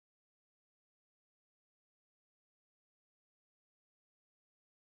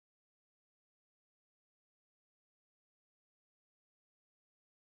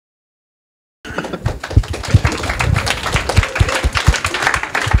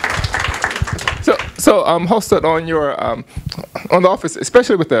Halsted, on your on The Office,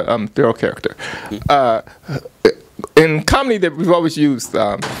 especially with the Daryl character, in comedy that we've always used,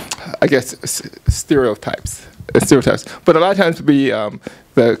 I guess, stereotypes, but a lot of times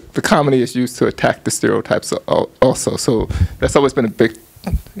the comedy is used to attack the stereotypes also. So that's always been a big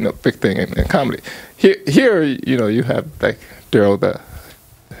thing in comedy. Here, you have like Daryl, the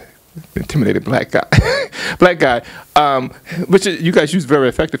intimidated black guy, which you guys use very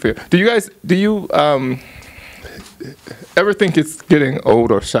effective here. Do you ever think it's getting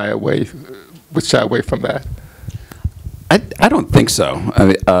old or shy away from that? I don't think so.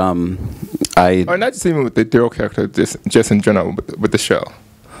 Or not just even with the Daryl character, just in general with the show.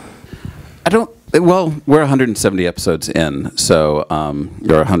 Well, we're 170 episodes in, so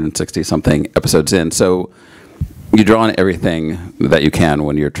or 160 something episodes in, so you draw on everything that you can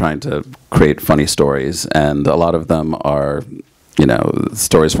when you're trying to create funny stories, and a lot of them are,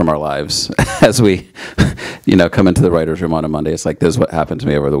 stories from our lives. As we, come into the writer's room on a Monday, it's like, this is what happened to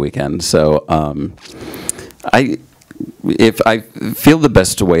me over the weekend. So if I feel the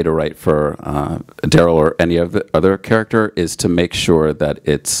best way to write for Daryl or any other character is to make sure that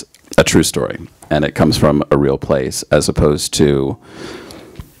it's a true story, and it comes from a real place, as opposed to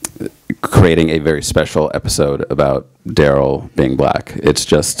creating a very special episode about Daryl being black. It's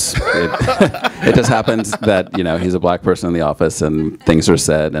just, it just happens that, he's a black person in the office, and things are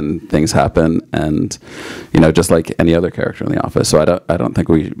said and things happen, and, just like any other character in the office. So I don't think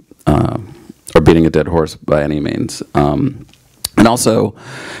we are beating a dead horse by any means. And also,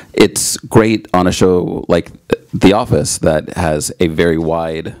 it's great on a show like The Office that has a very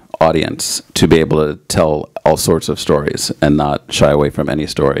wide audience to be able to tell all sorts of stories and not shy away from any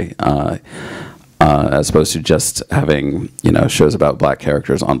story, as opposed to just having shows about black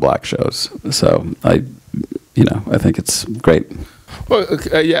characters on black shows. So I think it's great. Well,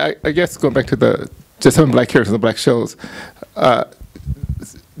 yeah, I guess going back to just having black characters on black shows,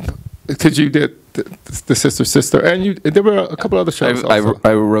 because you did the Sister, and there were a couple other shows. I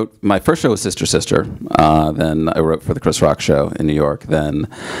wrote, my first show was Sister. Then I wrote for the Chris Rock show in New York. Then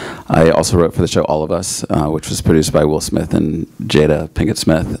I also wrote for the show All of Us, which was produced by Will Smith and Jada Pinkett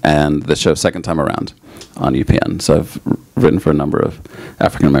Smith, and the show Second Time Around on UPN. So I've written for a number of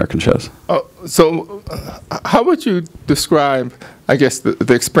African American shows. Oh, so how would you describe, I guess,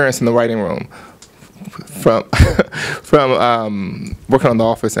 the experience in the writing room from working on The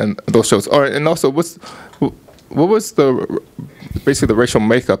Office and those shows, and also what was basically the racial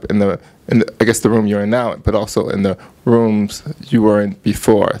makeup in the I guess the room you're in now, but also in the rooms you were in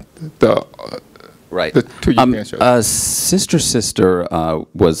before the two UPN shows? Sister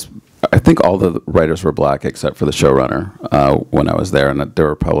was, I think all the writers were black except for the showrunner when I was there, and there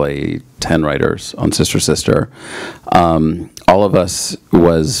were probably 10 writers on Sister. All of Us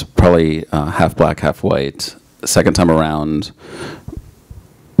was probably half black, half white. Second Time Around,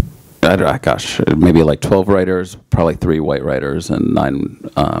 maybe like 12 writers, probably 3 white writers and 9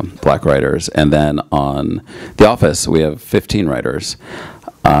 black writers. And then on The Office, we have 15 writers.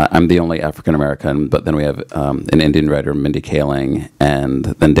 I'm the only African American, but then we have an Indian writer, Mindy Kaling, and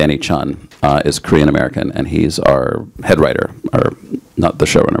then Danny Chun is Korean American, and he's our head writer, or not the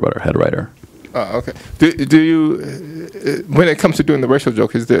showrunner, but our head writer. Oh, okay. Do you, when it comes to doing the racial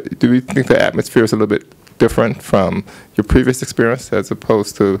joke, do you think the atmosphere is a little bit different from your previous experience as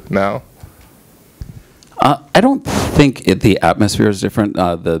opposed to now? I don't think the atmosphere is different.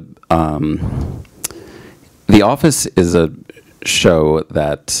 The Office is a show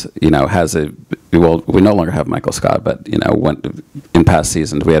that has we no longer have Michael Scott, but in past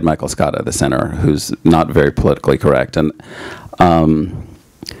seasons we had Michael Scott at the center, who's not very politically correct, and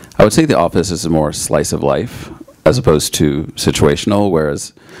I would say The Office is more slice of life as opposed to situational,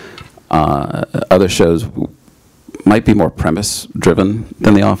 whereas other shows might be more premise driven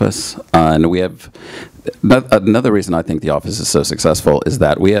than The Office. And we have another reason I think The Office is so successful is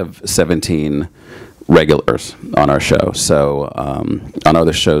that we have 17 regulars on our show. So on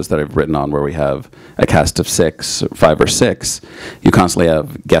other shows that I've written on where we have a cast of 5 or 6, you constantly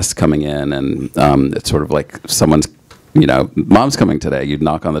have guests coming in, and it's sort of like someone's, mom's coming today. You'd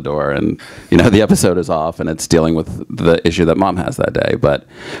knock on the door and, the episode is off and it's dealing with the issue that mom has that day. But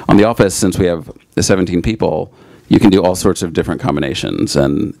on The Office, since we have 17 people, you can do all sorts of different combinations.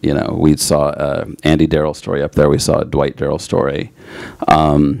 And, we saw Andy Daryl story up there. We saw a Dwight Daryl story.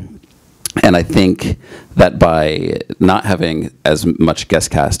 And I think that by not having as much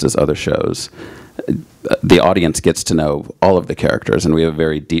guest cast as other shows, the audience gets to know all of the characters, and we have a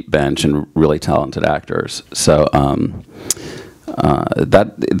very deep bench and really talented actors. So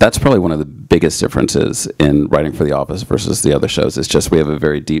That's probably one of the biggest differences in writing for The Office versus the other shows. It's just we have a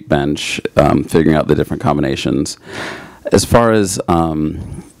very deep bench, figuring out the different combinations. As far as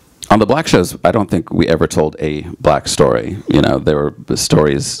on the black shows, I don't think we ever told a black story. You know, there were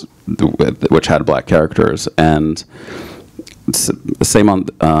stories which had black characters, and same on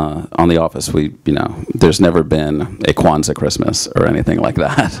The Office. There's never been a Kwanzaa Christmas or anything like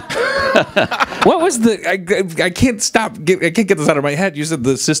that. What was the? I can't stop. I can't get this out of my head. You said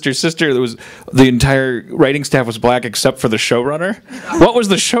the sister. There was the entire writing staff was black except for the showrunner. What was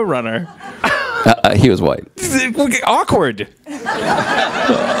the showrunner? He was white. Awkward.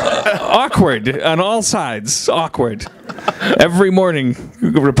 Awkward on all sides. Awkward. Every morning,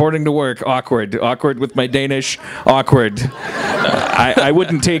 reporting to work. Awkward. Awkward with my Danish. Awkward. I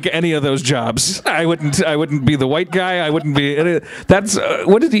wouldn't take any of those jobs. I wouldn't be the white guy. I wouldn't be. That's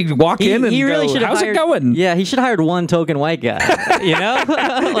what did he walk in and really go? How's it going? Yeah, he should have hired one token white guy. You know,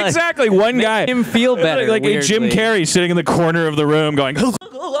 like, exactly one guy. Make him feel better. Like a Jim Carrey sitting in the corner of the room going. Yeah,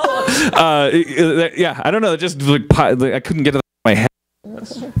 I don't know. Just like I couldn't get it out of my head.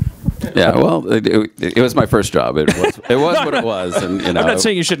 Yeah, well, it was my first job. It was what it was, and I'm not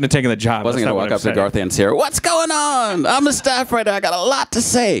saying you shouldn't have taken the job. I wasn't going to walk up to Garth and say, "What's going on? I'm the staff writer. I got a lot to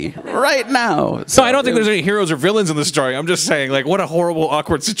say right now." So I don't think there's any heroes or villains in the story. I'm just saying, like, what a horrible,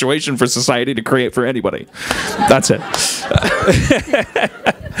 awkward situation for society to create for anybody. That's it.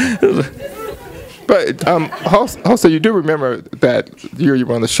 But also, you do remember that year you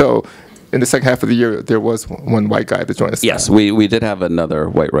were on the show. In the second half of the year, there was one white guy that joined us. Yes, we did have another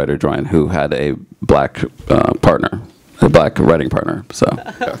white writer join who had a black partner, a black writing partner. So,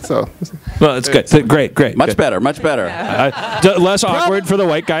 well, it's good. Great. Much better. Less awkward for the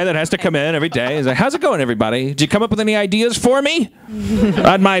white guy that has to come in every day. He's like, "How's it going, everybody? Did you come up with any ideas for me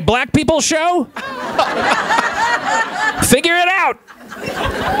on my black people show? Figure it out."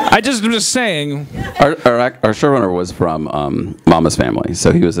 I'm just saying. Our showrunner was from Mama's Family,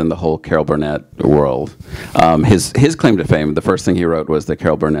 so he was in the whole Carol Burnett world. His claim to fame, the first thing he wrote was the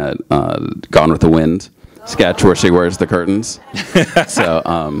Carol Burnett Gone with the Wind sketch where she wears the curtains. So,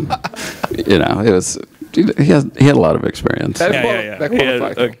 it was. He had a lot of experience.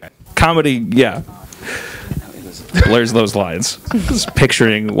 Yeah. Comedy, yeah. Blurs those lines. Just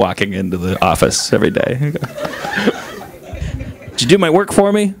picturing walking into the office every day. Did you do my work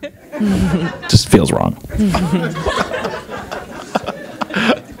for me? Just feels wrong.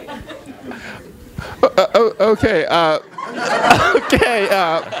 Okay.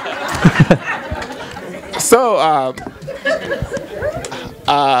 So,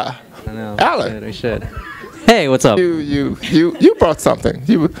 I know. Alan, We should. Hey, what's up? You brought something.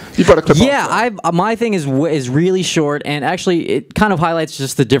 You brought a clip. Yeah, my thing is really short, and actually it kind of highlights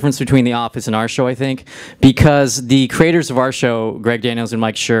just the difference between The Office and our show, I think, because the creators of our show, Greg Daniels and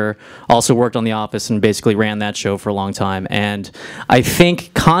Mike Schur, also worked on The Office and basically ran that show for a long time. And I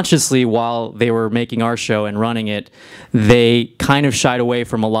think consciously, while they were making our show and running it, they kind of shied away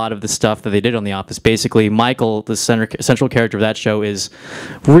from a lot of the stuff that they did on The Office. Basically, Michael, the central character of that show, is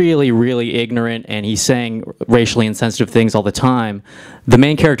really, really ignorant, and he's saying racially insensitive things all the time. The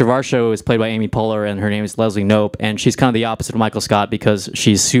main character of our show is played by Amy Poehler, and her name is Leslie Knope, and she's kind of the opposite of Michael Scott because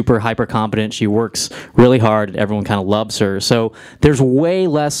she's super hyper competent. She works really hard, and everyone kind of loves her. So there's way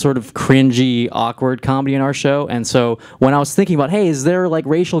less sort of cringy, awkward comedy in our show. And so when I was thinking about, hey, is there like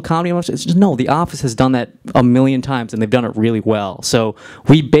racial comedy? It's just no. The Office has done that a million times, and they've done it really well. So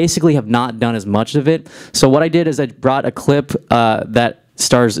we basically have not done as much of it. So what I did is I brought a clip that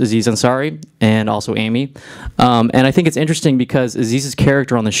stars Aziz Ansari and also Amy. And I think it's interesting because Aziz's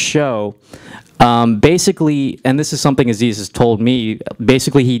character on the show, basically, and this is something Aziz has told me,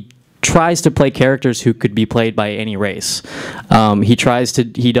 basically he tries to play characters who could be played by any race. He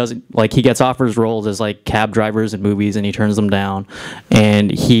gets offers roles as like cab drivers in movies and he turns them down. And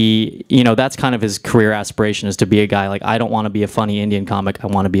that's kind of his career aspiration, is to be a guy like, I don't want to be a funny Indian comic. I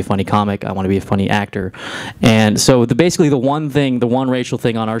want to be a funny comic. I want to be a funny actor. And so basically the one racial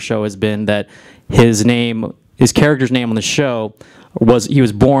thing on our show has been that his character's name on the show he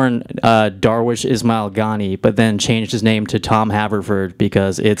was born Darwish Ismail Ghani, but then changed his name to Tom Haverford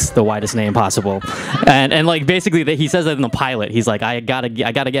because it's the whitest name possible. And like basically he says that in the pilot. He's like, I gotta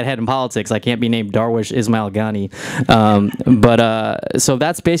get ahead in politics. I can't be named Darwish Ismail Ghani. So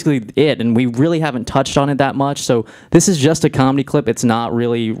that's basically it. And we really haven't touched on it that much. So this is just a comedy clip. It's not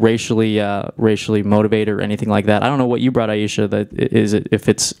really racially motivated or anything like that. I don't know what you brought, Aisha.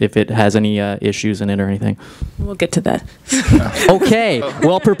 If it has any issues in it or anything. We'll get to that. Okay,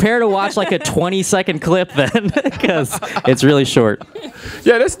 well, prepare to watch like a 20-second clip then, because it's really short.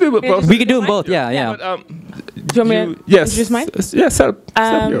 Yeah, let's do it both. We can do them both. Yeah. But, Do you want me to yes, introduce mine? Yes, set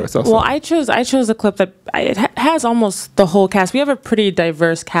up yours also. Well, I chose a clip that has almost the whole cast. We have a pretty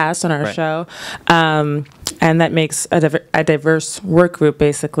diverse cast on our show, and that makes a diverse work group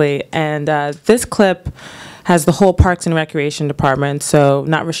basically. And this clip has the whole Parks and Recreation department. So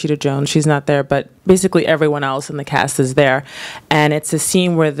not Rashida Jones, she's not there, but basically everyone else in the cast is there. And it's a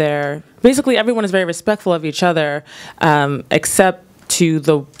scene where basically everyone is very respectful of each other, except to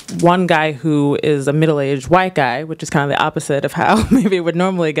the one guy who is a middle-aged white guy, which is kind of the opposite of how maybe it would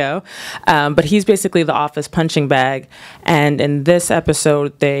normally go. But he's basically the office punching bag. And in this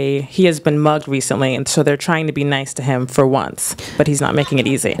episode, he has been mugged recently, and so they're trying to be nice to him for once, but he's not making it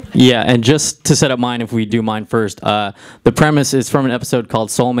easy. Yeah, and just to set up mine, if we do mine first, the premise is from an episode called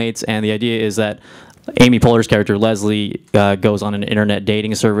Soulmates, and the idea is that Amy Poehler's character, Leslie, goes on an internet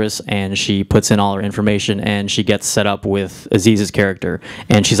dating service, and she puts in all her information, and she gets set up with Aziz's character.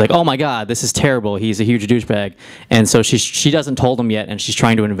 And she's like, oh my God, this is terrible. He's a huge douchebag. And so she doesn't told him yet, and she's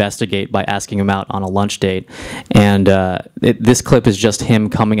trying to investigate by asking him out on a lunch date. And this clip is just him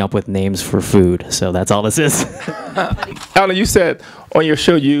coming up with names for food. So that's all this is. Alan, you said on your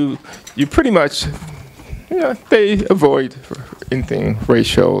show you pretty much, they avoid anything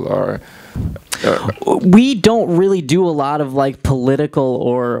racial or... We don't really do a lot of like political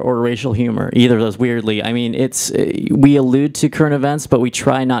or racial humor, either of those, weirdly. I mean, we allude to current events, but we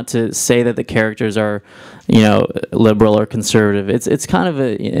try not to say that the characters are, liberal or conservative. It's kind of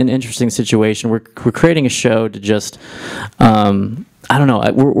an interesting situation. We're creating a show to just, I don't know.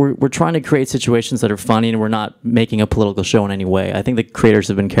 We're trying to create situations that are funny, and we're not making a political show in any way. I think the creators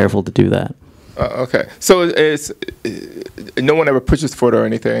have been careful to do that. Okay, so it's no one ever pushes for it or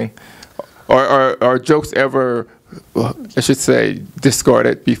anything. Are jokes ever, I should say,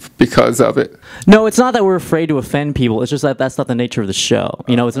 discarded because of it? No, it's not that we're afraid to offend people. It's just that that's not the nature of the show.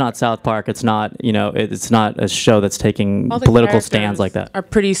 It's not South Park. It's not, it's not a show that's taking political stands like that. Are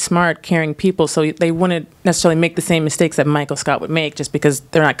pretty smart, caring people, so they wouldn't necessarily make the same mistakes that Michael Scott would make just because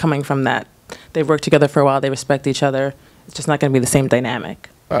they're not coming from that. They've worked together for a while. They respect each other. It's just not going to be the same dynamic.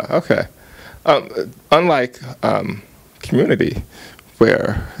 Okay. Unlike Community,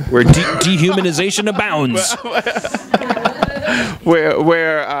 where dehumanization abounds.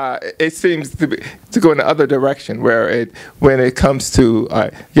 where it seems to go in the other direction, where when it comes to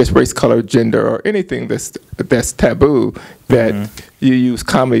race, color, gender, or anything that's taboo, that you use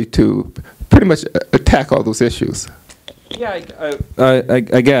comedy to pretty much attack all those issues. Yeah,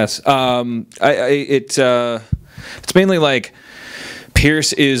 I guess it's mainly like,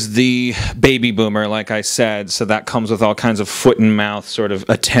 Pierce is the baby boomer, like I said, so that comes with all kinds of foot and mouth sort of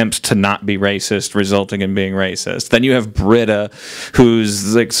attempts to not be racist, resulting in being racist. Then you have Britta,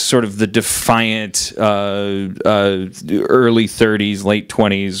 who's like sort of the defiant early 30s, late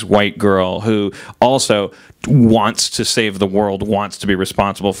 20s white girl who also wants to save the world, wants to be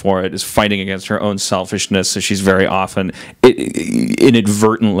responsible for it, is fighting against her own selfishness, so she's very often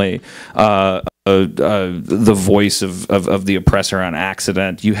inadvertently the voice of the oppressor on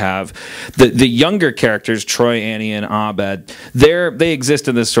accident. You have the younger characters, Troy, Annie, and Abed. They exist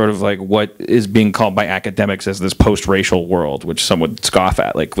in this sort of like what is being called by academics as this post-racial world, which some would scoff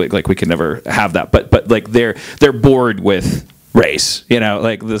at, like we could never have that. But like they're bored with race,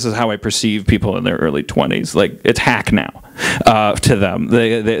 like this is how I perceive people in their early 20s. Like it's hack now to them.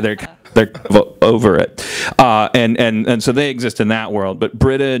 They're over it, and so they exist in that world. But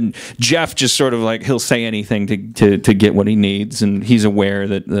Britta and Jeff just sort of like, he'll say anything to get what he needs, and he's aware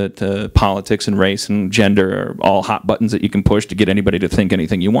that politics and race and gender are all hot buttons that you can push to get anybody to think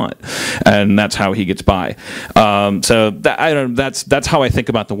anything you want, and that's how he gets by. So that's how I think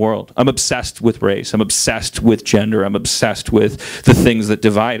about the world. I'm obsessed with race. I'm obsessed with gender. I'm obsessed with the things that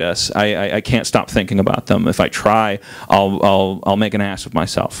divide us. I can't stop thinking about them. If I try, I'll make an ass of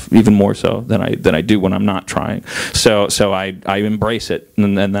myself, even more so than I do when I'm not trying. So I embrace it,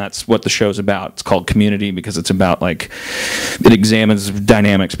 and that's what the show's about. It's called Community because it's about like, it examines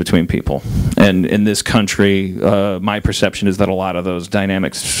dynamics between people. And in this country, my perception is that a lot of those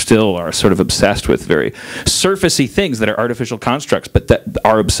dynamics still are sort of obsessed with very surfacey things that are artificial constructs, but that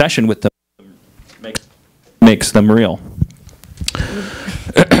our obsession with them makes them real.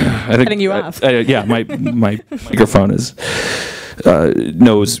 Cutting you off. Yeah, my microphone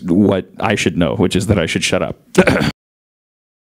knows what I should know, which is that I should shut up.